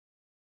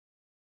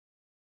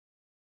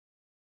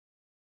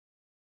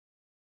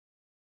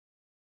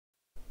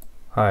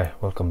Hi,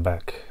 welcome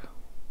back.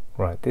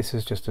 Right, this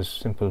is just a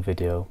simple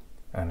video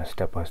and a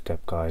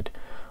step-by-step guide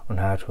on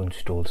how to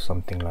install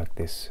something like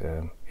this.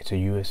 It's a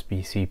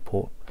USB-C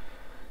port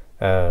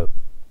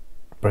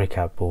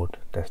breakout board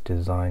that's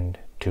designed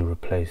to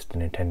replace the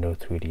Nintendo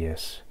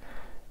 3DS.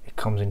 It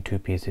comes in two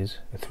pieces,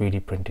 a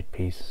 3D printed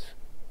piece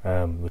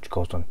which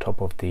goes on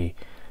top of the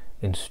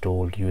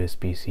installed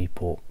USB-C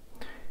port.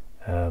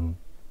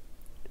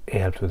 It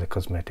helps with the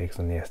cosmetics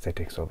and the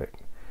aesthetics of it.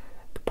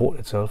 The port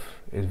itself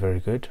is very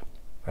good.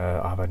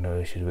 I've had no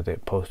issues with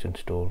it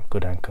post-install,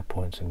 good anchor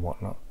points and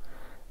whatnot.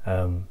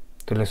 So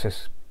let's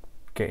just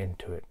get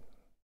into it.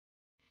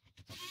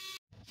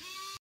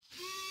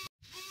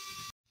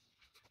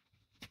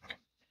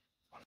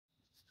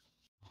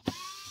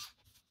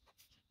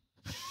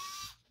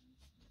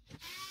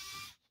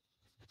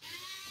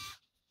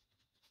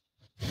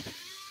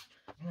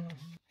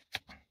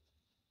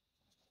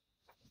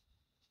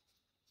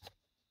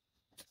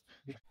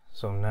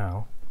 So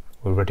now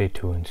we're ready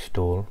to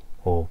install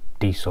or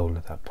desolder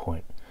at that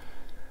point.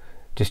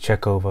 Just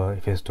check over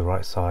if it's the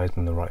right size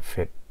and the right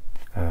fit.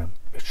 It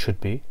should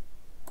be,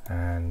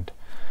 and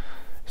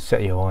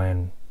set your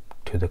iron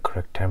to the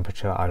correct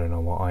temperature. I don't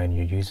know what iron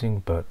you're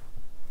using, but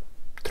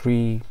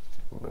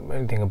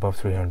anything above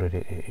 300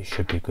 it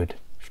should be good.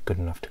 It's good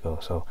enough to go.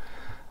 So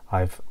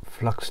I've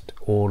fluxed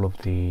all of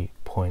the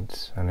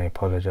points, and I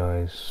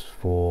apologize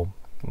for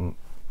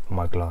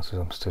my glasses.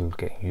 I'm still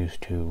getting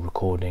used to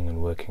recording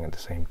and working at the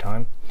same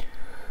time.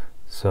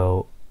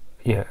 So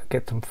yeah,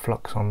 get some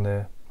flux on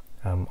there.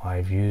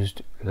 I've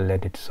used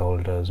leaded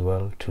solder as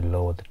well to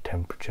lower the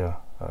temperature,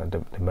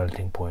 the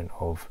melting point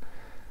of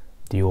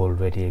the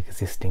already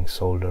existing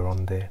solder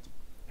on there.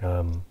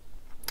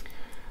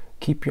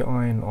 Keep your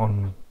iron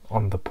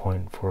on the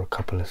point for a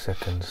couple of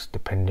seconds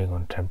depending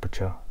on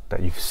temperature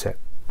that you've set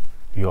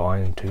your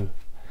iron to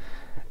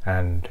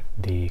and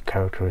the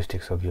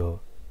characteristics of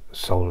your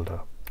solder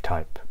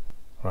type.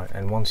 Right,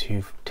 and once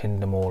you've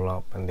tinned them all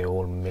up and they're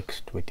all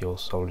mixed with your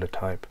solder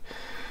type,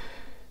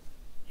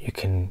 you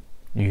can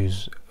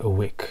use a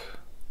wick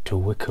to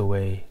wick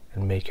away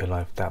and make your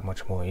life that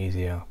much more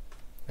easier.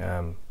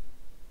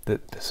 The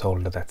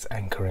solder that's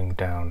anchoring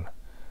down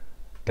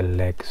the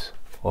legs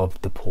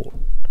of the port.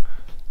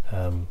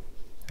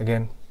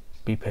 Again,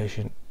 be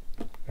patient,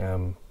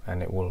 and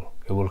it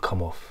will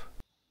come off.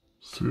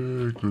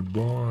 Say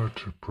goodbye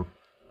to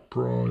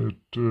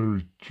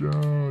proprietary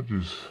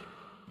charges.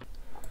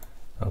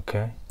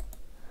 Okay,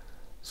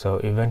 so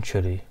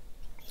eventually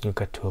you'll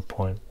get to a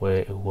point where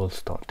it will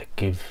start to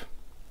give,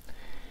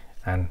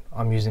 and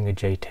I'm using a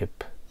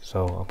J-tip,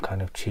 so I'm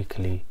kind of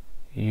cheekily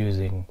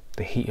using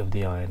the heat of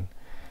the iron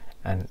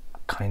and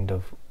kind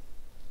of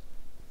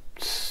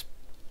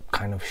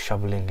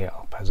shoveling it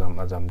up as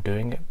I'm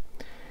doing it,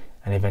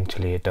 and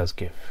eventually it does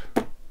give.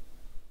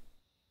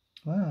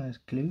 Wow, there's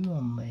glue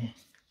on there.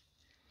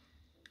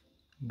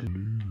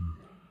 Glue.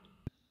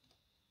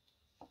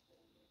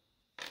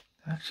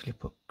 I actually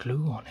put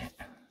glue on it.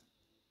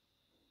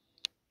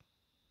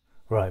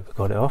 Right, we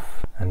got it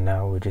off, and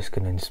now we're just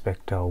going to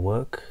inspect our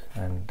work,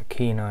 and the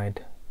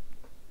keen-eyed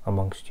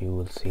amongst you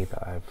will see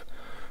that I've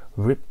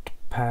ripped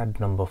pad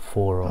number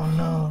 4 off. Oh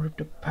no, I ripped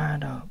the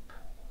pad up.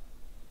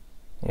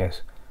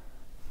 Yes.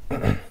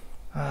 I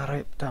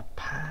ripped the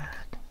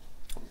pad.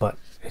 But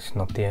it's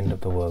not the end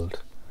of the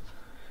world.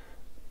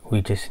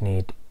 We just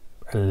need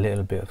a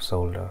little bit of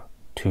solder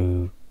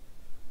to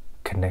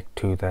connect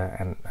to that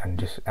and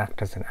just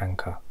act as an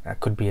anchor. That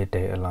could be a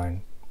data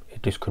line,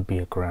 it just could be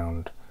a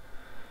ground,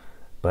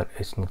 but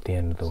it's not the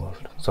end of the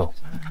world. So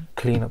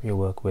clean up your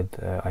work with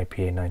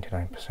IPA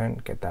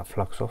 99%, get that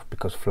flux off,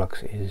 because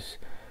flux is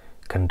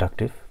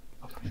conductive.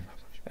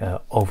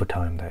 Over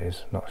time, that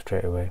is, not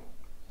straight away.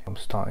 I'm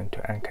starting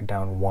to anchor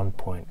down one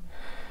point.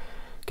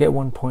 Get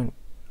one point,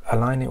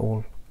 align it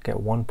all,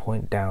 get one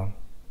point down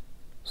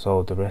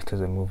so the rest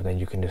doesn't move, and then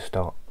you can just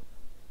start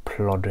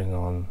plodding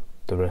on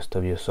the rest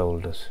of your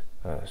solders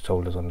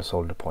on the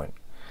solder point.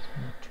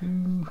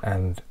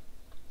 And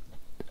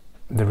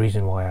the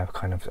reason why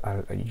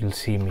you'll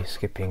see me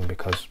skipping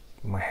because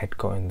my head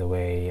got in the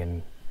way,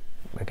 and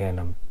again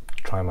I'm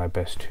trying my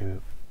best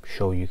to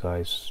show you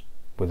guys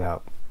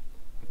without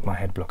my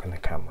head blocking the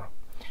camera.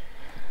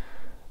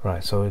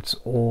 Right, so it's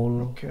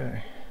all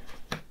Okay.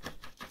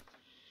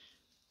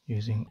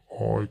 Using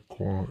High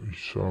quality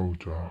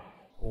solder.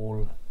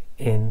 all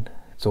in,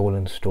 it's all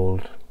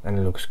installed, and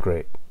it looks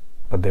great,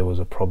 but there was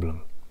a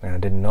problem, and I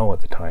didn't know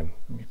at the time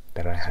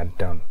that I had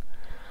done.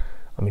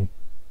 I mean,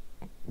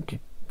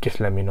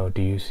 just let me know,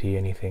 do you see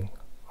anything?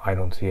 I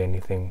don't see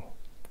anything.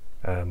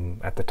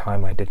 At the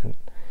time I didn't,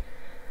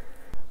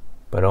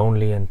 but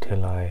only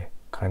until I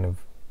kind of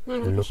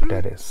looked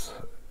at it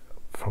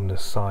from the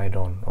side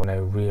on, when I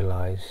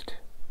realized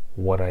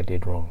what I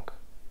did wrong.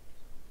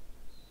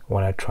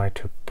 When I tried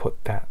to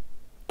put that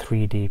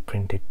 3D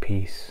printed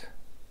piece,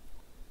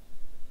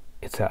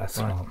 it's at a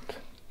slant.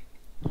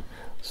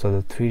 So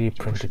the 3D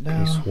printed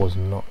piece was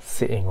not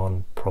sitting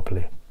on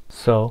properly.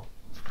 So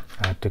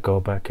I had to go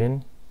back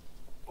in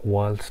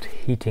whilst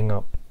heating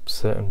up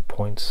certain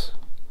points,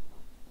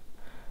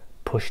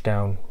 push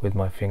down with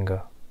my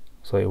finger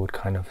so it would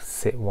kind of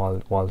sit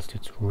whilst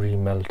it's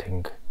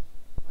remelting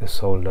the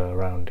solder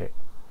around it.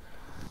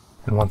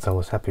 And once I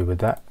was happy with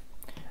that,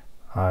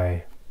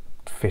 I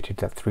fitted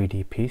that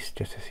 3D piece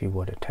just to see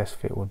what a test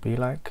fit would be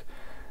like,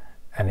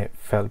 and it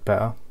felt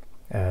better.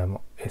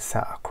 It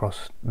sat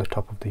across the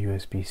top of the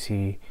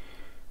USB-C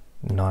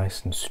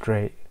nice and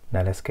straight.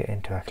 Now let's get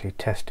into actually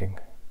testing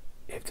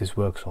if this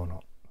works or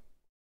not.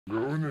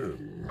 Going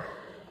in.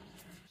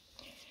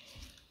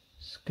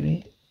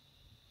 Screw.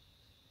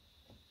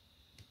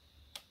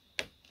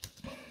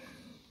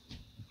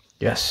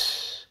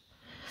 Yes.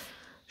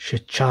 She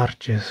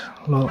charges.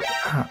 Look.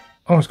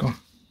 Oh, it's gone.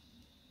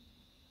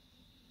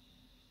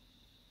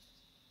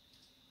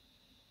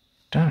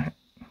 Damn it.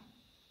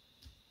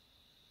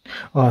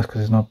 Oh, it's because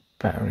there's no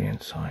battery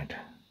inside.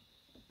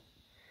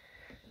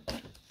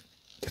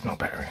 There's no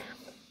battery.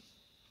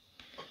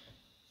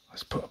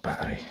 Let's put a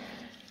battery.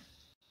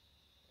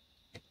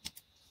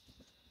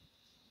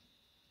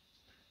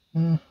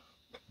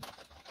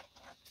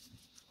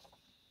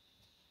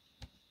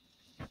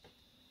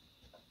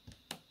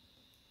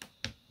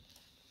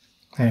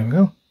 There we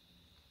go.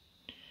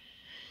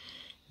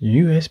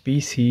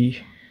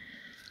 USB-C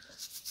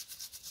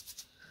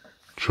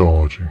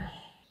Charging.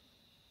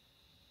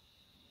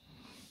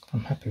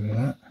 I'm happy with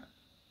that.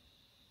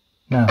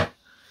 Now,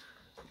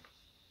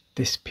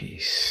 this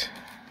piece.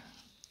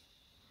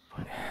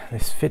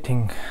 This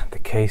fitting the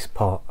case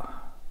part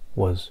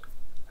was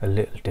a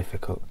little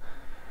difficult.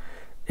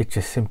 It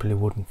just simply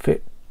wouldn't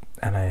fit,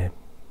 and I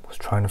was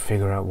trying to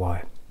figure out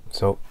why.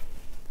 So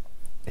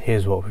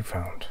here's what we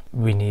found.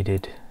 We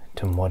needed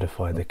to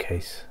modify the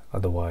case,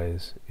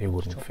 otherwise it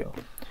wouldn't fit.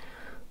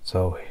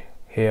 So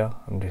here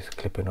I'm just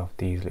clipping off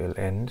these little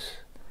ends,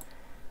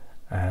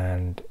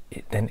 and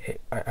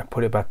I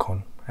put it back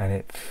on and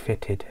it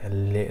fitted a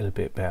little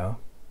bit better,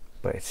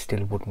 but it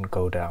still wouldn't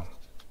go down.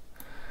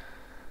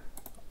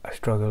 I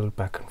struggled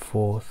back and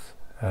forth,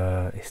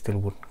 it still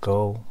wouldn't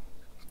go.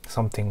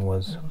 Something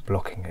was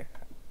blocking it.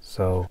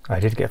 So I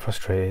did get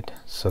frustrated,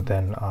 so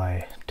then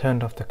I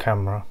turned off the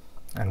camera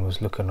and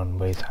was looking on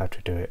ways how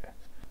to do it.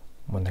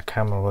 When the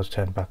camera was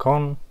turned back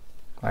on,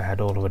 I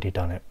had already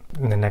done it.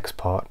 In the next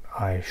part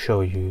I show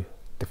you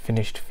the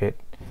finished fit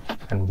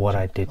and what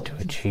I did to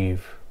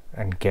achieve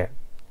and get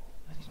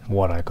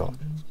what I got,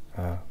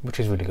 which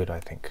is really good, I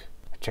think.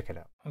 Check it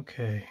out.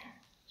 Okay,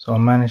 so I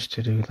managed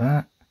to do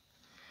that.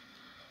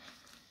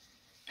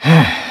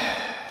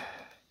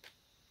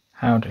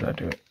 How did I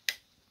do it?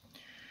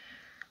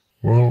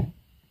 Well,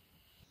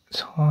 It's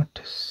hard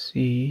to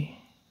see.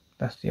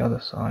 That's the other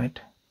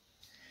side.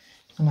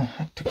 And I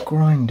had to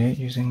grind it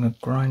using a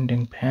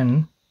grinding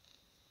pen.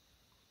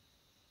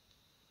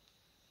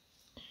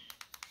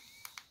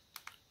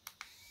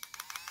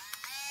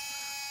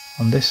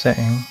 On this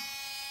setting,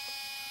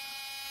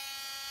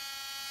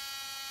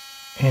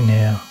 in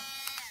here,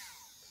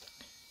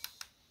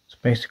 so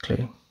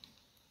basically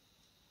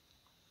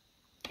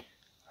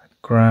I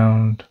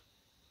ground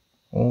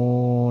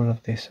all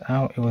of this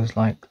out. It was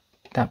like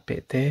that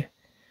bit there.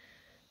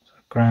 So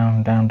I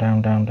ground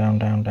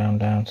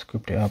down,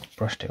 scooped it up,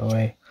 brushed it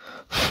away.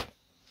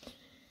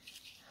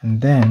 And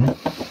then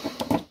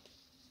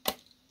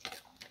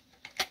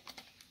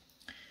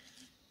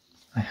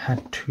I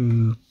had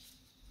to,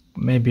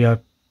 maybe I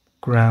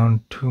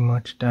ground too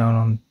much down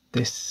on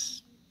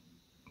this.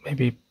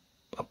 Maybe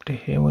up to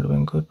here would have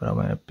been good, but I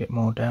went a bit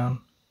more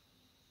down.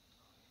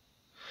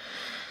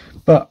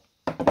 But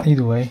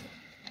either way,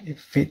 it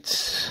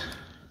fits,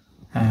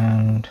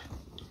 and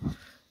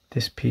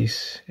this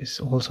piece is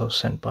also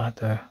sent by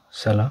the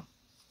seller,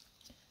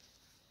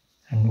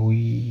 and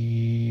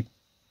we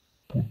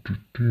put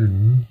it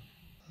in.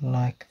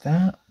 like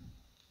that.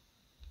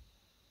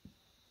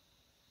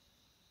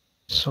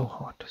 So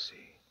hard to see.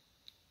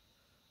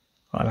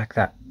 Right, like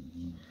that.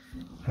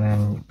 And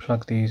then you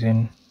plug these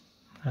in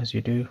as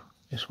you do,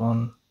 this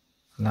one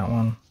and that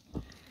one.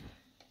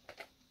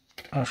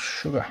 Oh,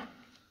 sugar.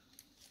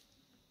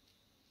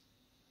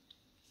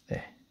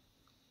 There,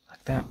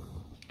 like that.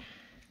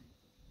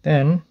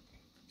 Then,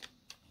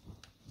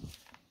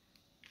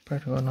 pray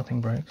to God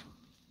nothing breaks.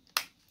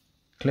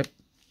 Clip,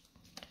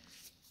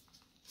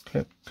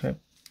 clip, clip,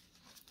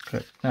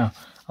 clip. Now,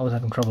 I was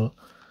having trouble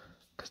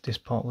because this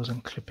part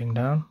wasn't clipping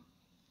down,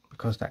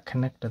 because that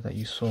connector that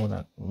you saw,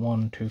 that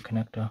 1-2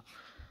 connector,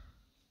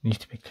 needs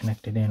to be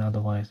connected in,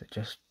 otherwise it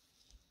just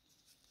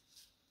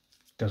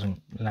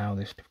doesn't allow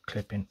this to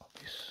clip in.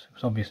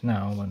 It's obvious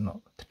now, but not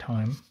at the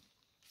time.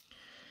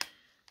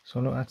 So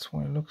look, that's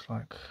what it looks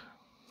like.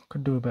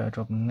 Could do a better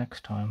job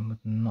next time with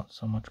not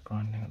so much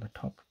grinding at the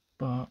top,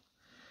 but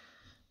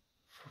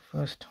for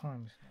first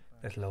time it's not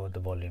bad. Let's lower the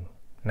volume.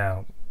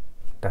 Now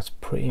that's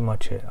pretty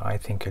much it. I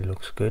think it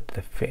looks good.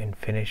 The fit and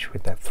finish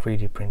with that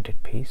 3D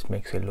printed piece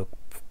makes it look,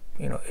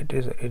 you know,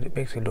 it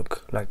makes it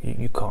look like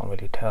you can't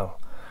really tell.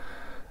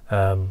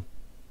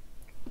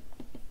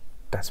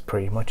 That's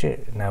pretty much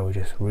it. Now we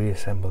just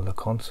reassemble the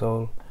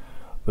console.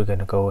 We're going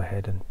to go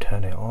ahead and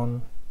turn it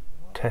on,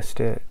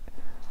 test it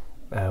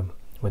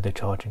with the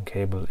charging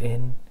cable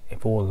in.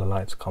 if all the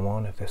lights come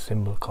on, if the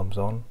symbol comes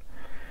on.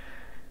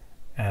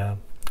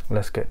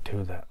 Let's get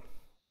to that.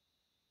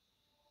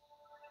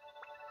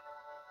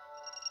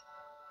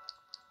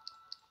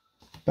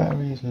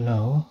 Battery is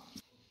low.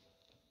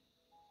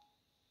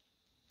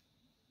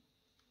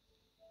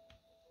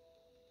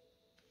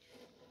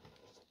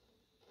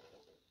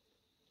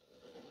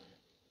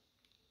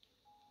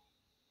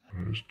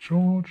 It's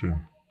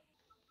charging.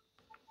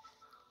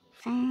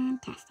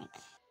 Fantastic.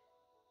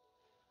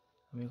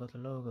 And we got the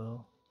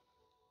logo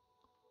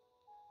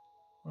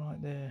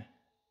right there.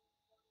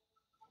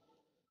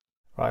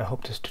 Right, I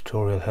hope this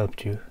tutorial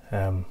helped you.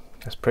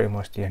 That's pretty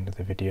much the end of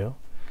the video.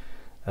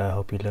 I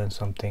hope you learned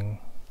something,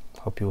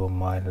 hope you were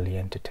mildly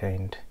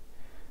entertained,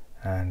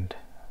 and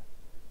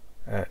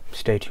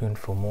stay tuned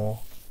for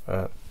more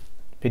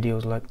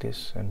videos like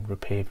this and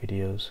repair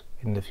videos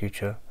in the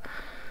future.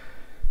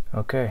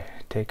 Okay,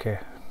 take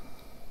care.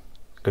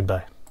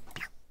 Goodbye.